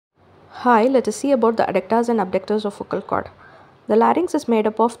Hi, let us see about the adductors and abductors of vocal cord. The larynx is made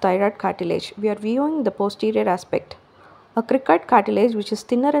up of thyroid cartilage. We are viewing the posterior aspect. A cricoid cartilage which is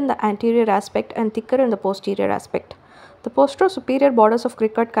thinner in the anterior aspect and thicker in the posterior aspect. The postero-superior borders of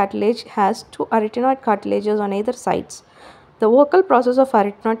cricoid cartilage has two arytenoid cartilages on either sides. The vocal process of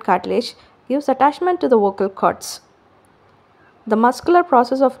arytenoid cartilage gives attachment to the vocal cords. The muscular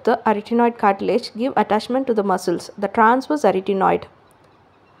process of the arytenoid cartilage gives attachment to the muscles, the transverse arytenoid,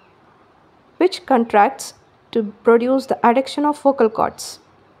 which contracts to produce the adduction of vocal cords.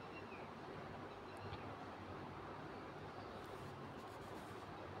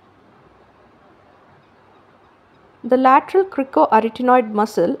 The lateral cricoarytenoid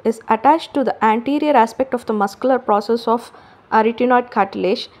muscle is attached to the anterior aspect of the muscular process of arytenoid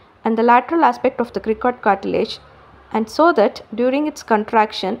cartilage and the lateral aspect of the cricoid cartilage, and so that during its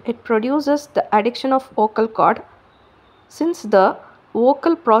contraction it produces the adduction of vocal cord. Since the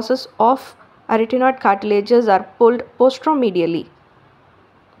vocal process of arytenoid cartilages are pulled posteromedially.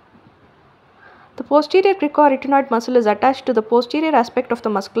 The posterior cricoarytenoid muscle is attached to the posterior aspect of the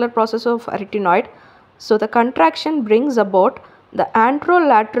muscular process of arytenoid, so the contraction brings about the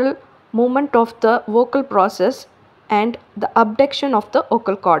anterolateral movement of the vocal process and the abduction of the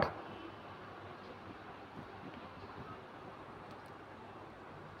vocal cord.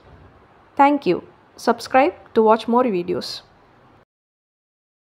 Thank you. Subscribe to watch more videos.